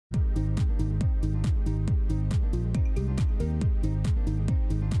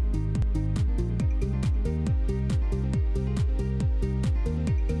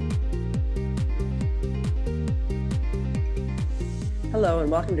Hello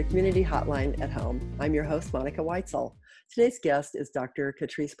and welcome to Community Hotline at Home. I'm your host, Monica Weitzel. Today's guest is Dr.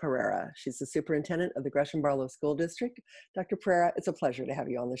 Katrise Perera. She's the superintendent of the Gresham-Barlow School District. Dr. Perera, it's a pleasure to have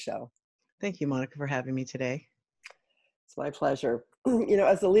you on the show. Thank you, Monica, for having me today. It's my pleasure. You know,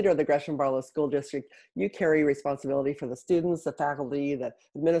 as the leader of the Gresham-Barlow School District, you carry responsibility for the students, the faculty, the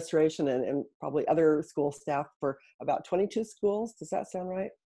administration, and probably other school staff for about 22 schools. Does that sound right?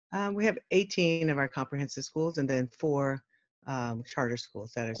 We have 18 of our comprehensive schools and then 4 charter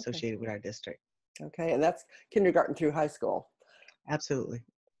schools that are associated with our district. Okay, and that's kindergarten through high school. Absolutely.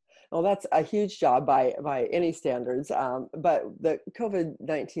 Well, that's a huge job by any standards, but the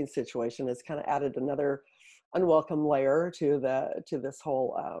COVID-19 situation has kind of added another unwelcome layer to this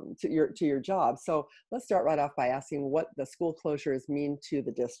whole to your job. So let's start right off by asking what the school closures mean to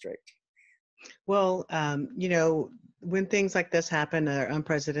the district. Well, you know, when things like this happen,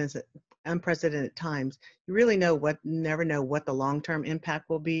 unprecedented times, you really never know what the long-term impact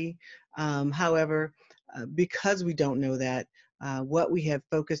will be. However, because we don't know that, what we have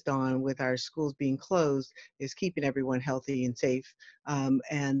focused on with our schools being closed is keeping everyone healthy and safe.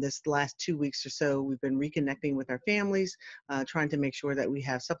 And this last 2 weeks or so, we've been reconnecting with our families, trying to make sure that we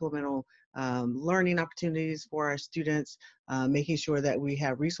have supplemental learning opportunities for our students, making sure that we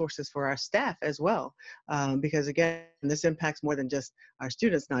have resources for our staff as well. Because again, this impacts more than just our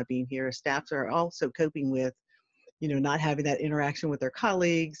students not being here. Staffs are also coping with not having that interaction with their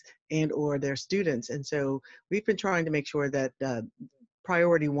colleagues and or their students. And so we've been trying to make sure that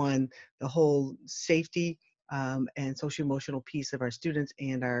priority one, the whole safety and social emotional piece of our students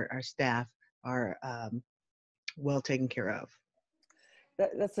and our staff are well taken care of.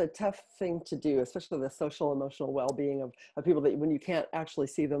 That's a tough thing to do, especially the social emotional well-being of people that when you can't actually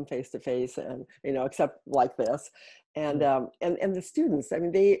see them face to face and except like this, and the students. I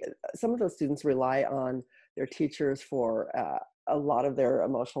mean, some of those students rely on their teachers for a lot of their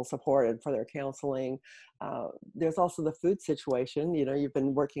emotional support and for their counseling. There's also the food situation. You've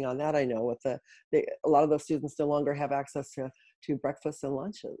been working on that. I know with a lot of those students no longer have access to breakfast and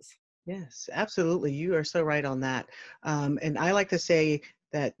lunches. Yes, absolutely. You are so right on that. And I like to say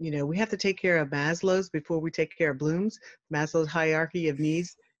that, we have to take care of Maslow's before we take care of Bloom's, Maslow's hierarchy of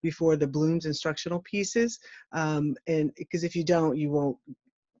needs before the Bloom's instructional pieces. And because if you don't, you won't,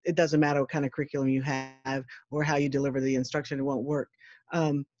 it doesn't matter what kind of curriculum you have or how you deliver the instruction, it won't work.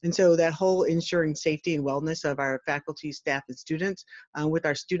 And so that whole ensuring safety and wellness of our faculty, staff, and students. With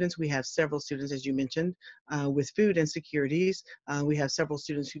our students, we have several students, as you mentioned, with food insecurities. We have several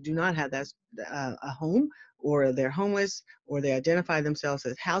students who do not have that a home, or they're homeless, or they identify themselves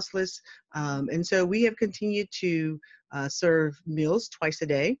as houseless. And so we have continued to serve meals twice a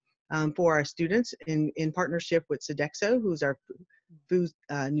day for our students in partnership with Sodexo, who's our food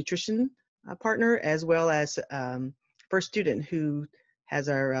nutrition partner, as well as First Student, who has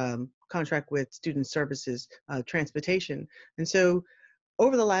our contract with Student Services Transportation. And so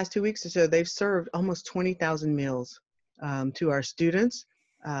over the last 2 weeks or so, they've served almost 20,000 meals to our students.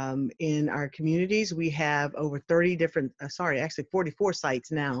 In our communities, we have over 30 different, actually 44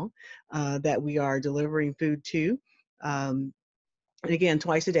 sites now that we are delivering food to. And again,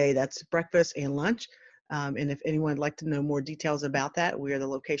 twice a day, that's breakfast and lunch. And if anyone would like to know more details about that, where the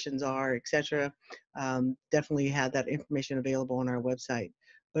locations are, etc., definitely have that information available on our website.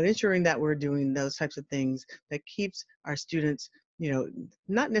 But ensuring that we're doing those types of things that keeps our students,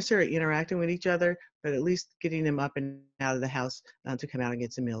 not necessarily interacting with each other, but at least getting them up and out of the house to come out and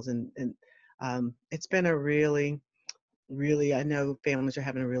get some meals. And it's been a really, I know families are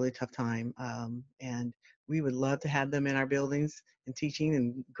having a really tough time. And we would love to have them in our buildings and teaching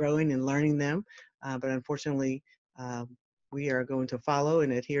and growing and learning them. But unfortunately, we are going to follow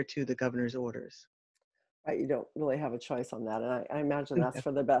and adhere to the governor's orders. Right, you don't really have a choice on that, and I imagine that's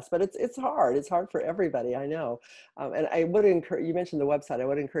for the best. But it's hard. It's hard for everybody, I know. And I would encourage, you mentioned the website. I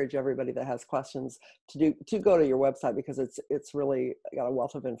would encourage everybody that has questions to go to your website, because it's really got a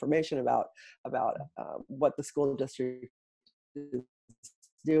wealth of information about what the school district is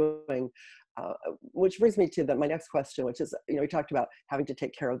doing. Which brings me to my next question, which is, we talked about having to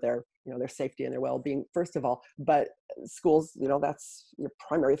take care of their safety and their well-being, first of all, but schools, that's your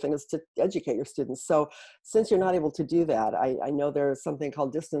primary thing, is to educate your students. So since you're not able to do that, I know there's something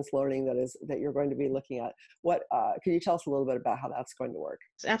called distance learning that you're going to be looking at. Can you tell us a little bit about how that's going to work?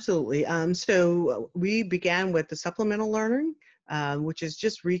 Absolutely. So we began with the supplemental learning, which is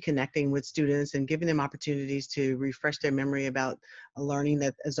just reconnecting with students and giving them opportunities to refresh their memory about a learning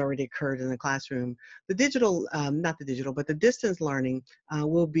that has already occurred in the classroom. The digital, not the digital, but the distance learning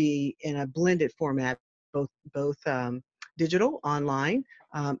will be in a blended format, both digital, online,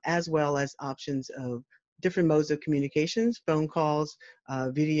 as well as options of different modes of communications, phone calls,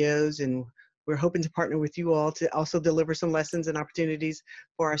 videos, and we're hoping to partner with you all to also deliver some lessons and opportunities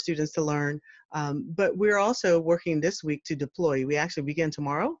for our students to learn. But we're also working this week to deploy. We actually begin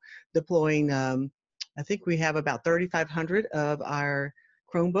tomorrow deploying, I think we have about 3,500 of our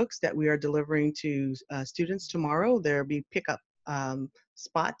Chromebooks that we are delivering to students tomorrow. There'll be pickup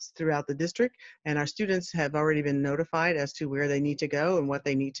spots throughout the district, and our students have already been notified as to where they need to go and what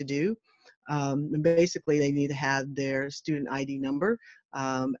they need to do. And basically, they need to have their student ID number,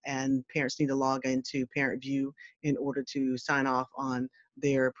 and parents need to log into Parent View in order to sign off on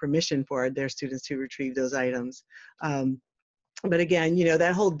their permission for their students to retrieve those items. But again, you know,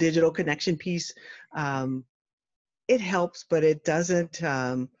 that whole digital connection piece, it helps, but it doesn't,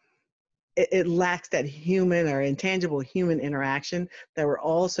 it lacks that human or intangible human interaction that we're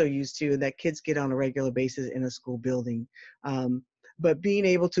also used to, that kids get on a regular basis in a school building. But being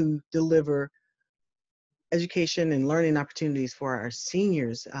able to deliver education and learning opportunities for our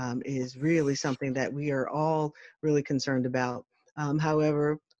seniors is really something that we are all really concerned about.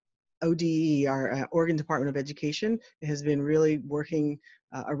 However, ODE, our Oregon Department of Education, has been really working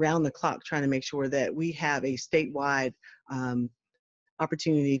around the clock trying to make sure that we have a statewide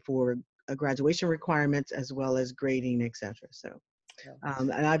opportunity for graduation requirements as well as grading, et cetera. So,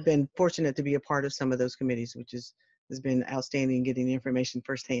 and I've been fortunate to be a part of some of those committees, which has been outstanding, getting the information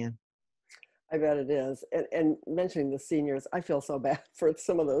firsthand. I bet it is. And mentioning the seniors, I feel so bad for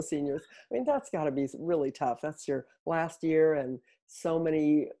some of those seniors. I mean, that's got to be really tough. That's your last year and so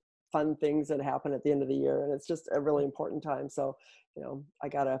many fun things that happen at the end of the year. And it's just a really important time. So, you know, I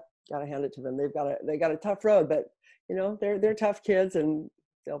gotta hand it to them. They got a tough road, but you know, they're tough kids and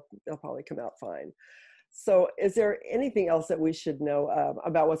they'll probably come out fine. So is there anything else that we should know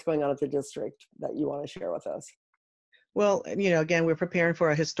about what's going on at the district that you want to share with us? Well, you know, again, we're preparing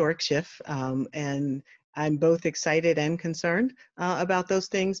for a historic shift, and I'm both excited and concerned about those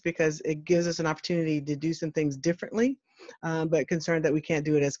things because it gives us an opportunity to do some things differently, but concerned that we can't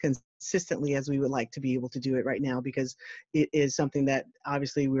do it as consistently as we would like to be able to do it right now because it is something that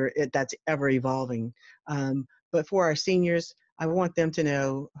obviously that's ever evolving. But for our seniors, I want them to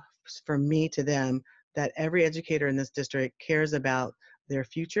know, from me to them, that every educator in this district cares about their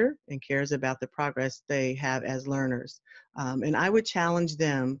future and cares about the progress they have as learners. And I would challenge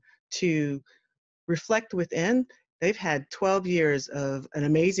them to reflect within. They've had 12 years of an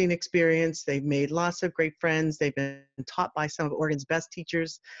amazing experience. They've made lots of great friends. They've been taught by some of Oregon's best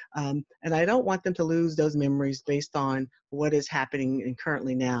teachers. And I don't want them to lose those memories based on what is happening and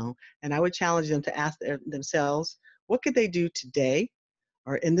currently now. And I would challenge them to ask themselves, what could they do today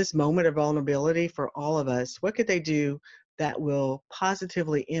or in this moment of vulnerability for all of us? What could they do that will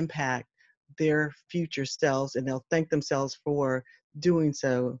positively impact their future selves, and they'll thank themselves for doing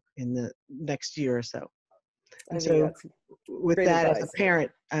so in the next year or so. I And think so that's with great that, advice. as a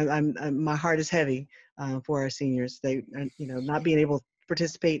parent, my heart is heavy for our seniors. They, you know, not being able to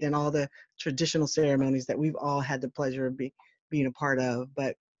participate in all the traditional ceremonies that we've all had the pleasure of being a part of,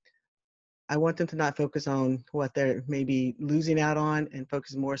 but I want them to not focus on what they're maybe losing out on and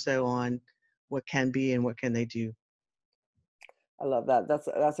focus more so on what can be and what can they do. I love that.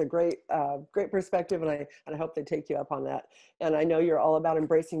 That's a great perspective, and I hope they take you up on that. And I know you're all about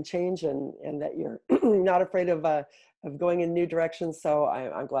embracing change and that you're not afraid of going in new directions. So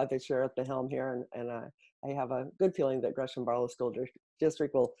I'm glad that you're at the helm here, and I have a good feeling that Gresham-Barlow School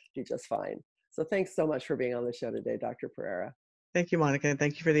District will do just fine. So thanks so much for being on the show today, Dr. Perera. Thank you, Monica, and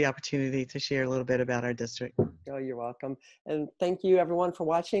thank you for the opportunity to share a little bit about our district. Oh, you're welcome. And thank you everyone for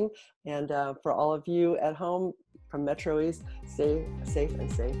watching. And for all of you at home from MetroEast, stay safe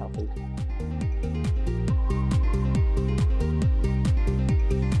and stay healthy.